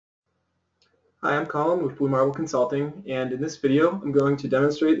Hi, I'm Colin with Blue Marble Consulting, and in this video I'm going to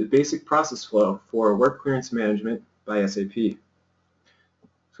demonstrate the basic process flow for work clearance management by SAP.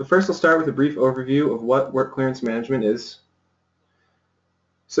 So first I'll start with a brief overview of what work clearance management is.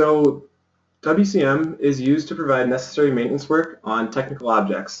 So WCM is used to provide necessary maintenance work on technical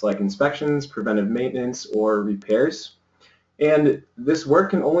objects like inspections, preventive maintenance, or repairs. And this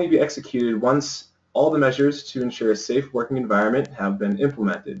work can only be executed once all the measures to ensure a safe working environment have been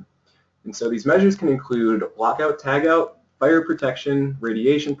implemented. And so these measures can include lockout, tagout, fire protection,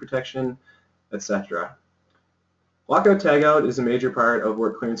 radiation protection, etc. Lockout, tagout is a major part of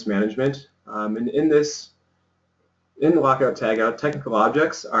work clearance management, and in lockout, tagout, technical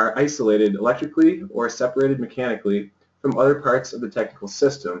objects are isolated electrically or separated mechanically from other parts of the technical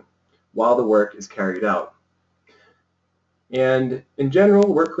system while the work is carried out. And in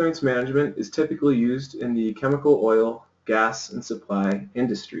general, work clearance management is typically used in the chemical, oil, gas, and supply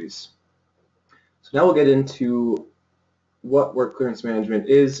industries. So now we'll get into what work clearance management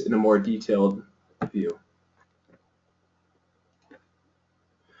is in a more detailed view.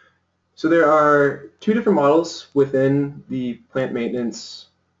 So there are two different models within the plant maintenance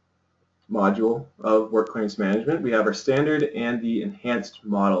module of work clearance management. We have our standard and the enhanced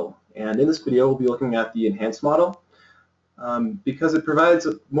model. And in this video, we'll be looking at the enhanced model because it provides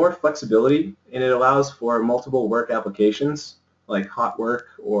more flexibility and it allows for multiple work applications like hot work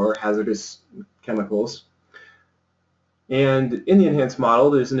or hazardous chemicals. And in the enhanced model,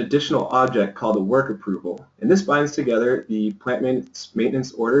 there's an additional object called a work approval. And this binds together the plant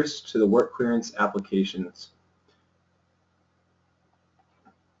maintenance orders to the work clearance applications.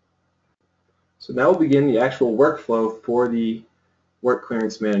 So now we'll begin the actual workflow for the work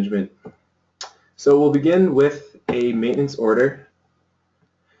clearance management. So we'll begin with a maintenance order.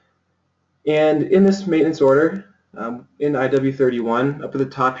 And in this maintenance order, in IW31, up at the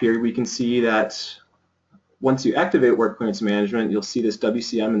top here, we can see that once you activate work clearance management, you'll see this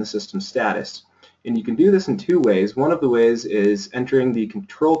WCM in the system status. And you can do this in two ways. One of the ways is entering the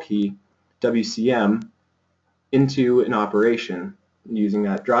control key WCM into an operation using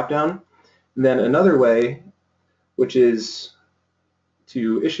that dropdown. And then another way, which is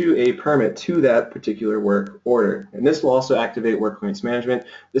to issue a permit to that particular work order. And this will also activate work clearance management.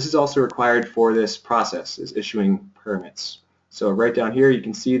 This is also required for this process, is issuing permits. So right down here, you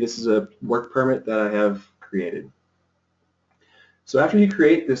can see this is a work permit that I have created. So after you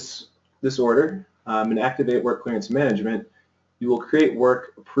create this order and activate work clearance management, you will create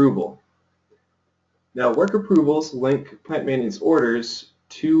work approval. Now work approvals link plant maintenance orders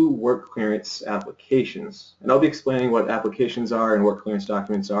to work clearance applications. And I'll be explaining what applications are and work clearance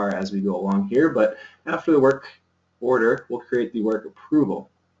documents are as we go along here, but after the work order, we'll create the work approval.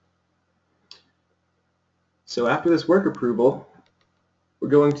 So after this work approval, we're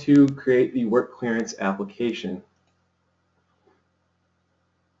going to create the work clearance application.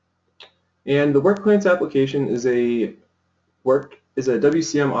 And the work clearance application is a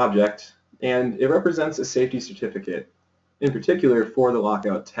WCM object, and it represents a safety certificate, in particular for the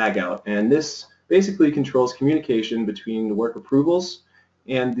lockout tagout. And this basically controls communication between the work approvals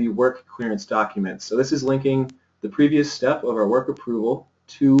and the work clearance document. So this is linking the previous step of our work approval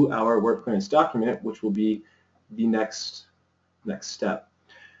to our work clearance document, which will be the next step.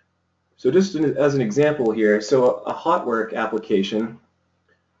 So just as an example here, so a hot work application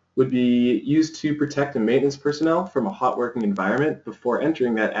would be used to protect the maintenance personnel from a hot working environment before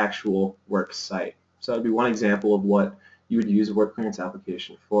entering that actual work site. So that would be one example of what you would use a work clearance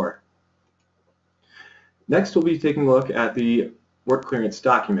application for. Next, we'll be taking a look at the work clearance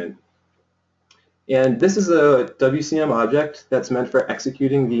document. And this is a WCM object that's meant for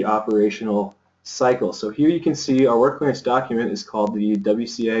executing the operational cycle. So here you can see our work clearance document is called the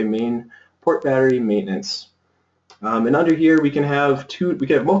WCA main port battery maintenance. And under here we can have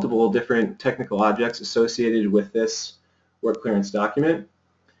multiple different technical objects associated with this work clearance document.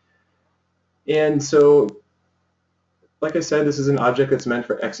 And so, like I said, this is an object that's meant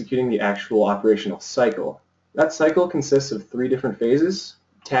for executing the actual operational cycle. That cycle consists of three different phases: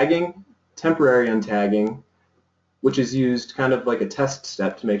 tagging, temporary untagging, which is used kind of like a test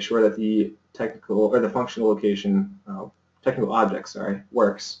step to make sure that the functional location, technical object,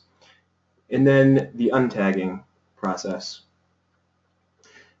 works. And then the untagging process.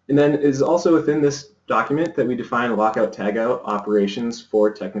 And then it is also within this document that we define lockout tagout operations for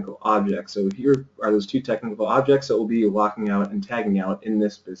technical objects. So here are those two technical objects that will be locking out and tagging out in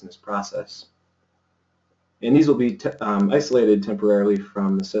this business process. And these will be isolated temporarily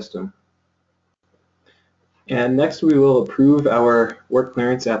from the system. And next we will approve our work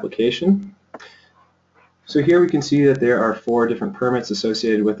clearance application. So here we can see that there are 4 different permits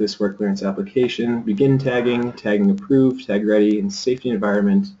associated with this work clearance application: begin tagging, tagging approved, tag ready, and safety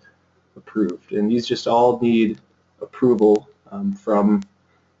environment approved. And these just all need approval from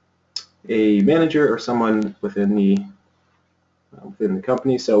a manager or someone within the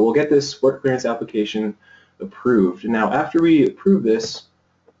company. So we'll get this work clearance application approved. And now after we approve this,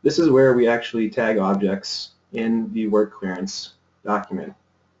 this is where we actually tag objects in the work clearance document.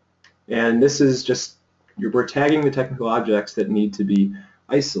 And this is just, we're tagging the technical objects that need to be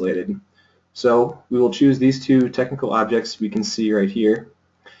isolated. So we will choose these 2 technical objects we can see right here.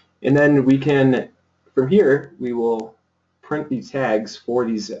 And then we can, from here, we will print the tags for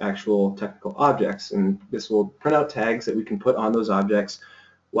these actual technical objects. And this will print out tags that we can put on those objects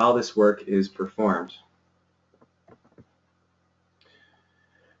while this work is performed.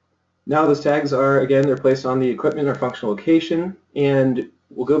 Now those tags are, again, they're placed on the equipment or functional location, and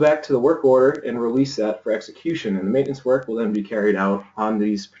we'll go back to the work order and release that for execution, and the maintenance work will then be carried out on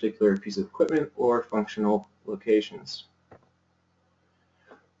these particular pieces of equipment or functional locations.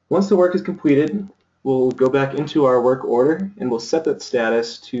 Once the work is completed, we'll go back into our work order and we'll set that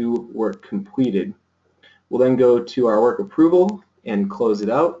status to work completed. We'll then go to our work approval and close it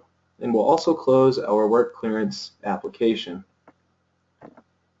out, and we'll also close our work clearance application.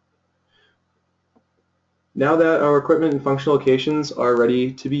 Now that our equipment and functional locations are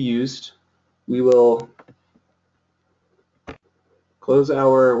ready to be used, we will close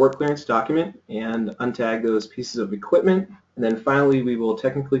our work clearance document and untag those pieces of equipment, and then finally we will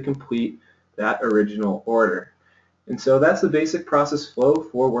technically complete that original order. And so that's the basic process flow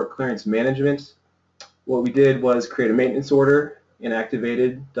for work clearance management. What we did was create a maintenance order and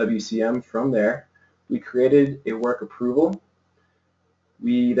activated WCM from there. We created a work approval.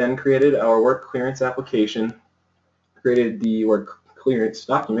 We then created our work clearance application, created the work clearance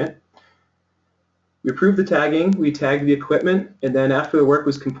document. We approved the tagging, we tagged the equipment, and then after the work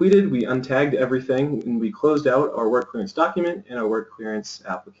was completed, we untagged everything and we closed out our work clearance document and our work clearance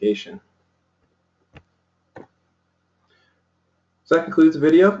application. So that concludes the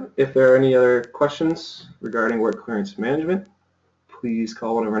video. If there are any other questions regarding work clearance management, please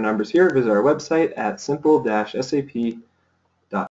call one of our numbers here or visit our website at simple-sap.com.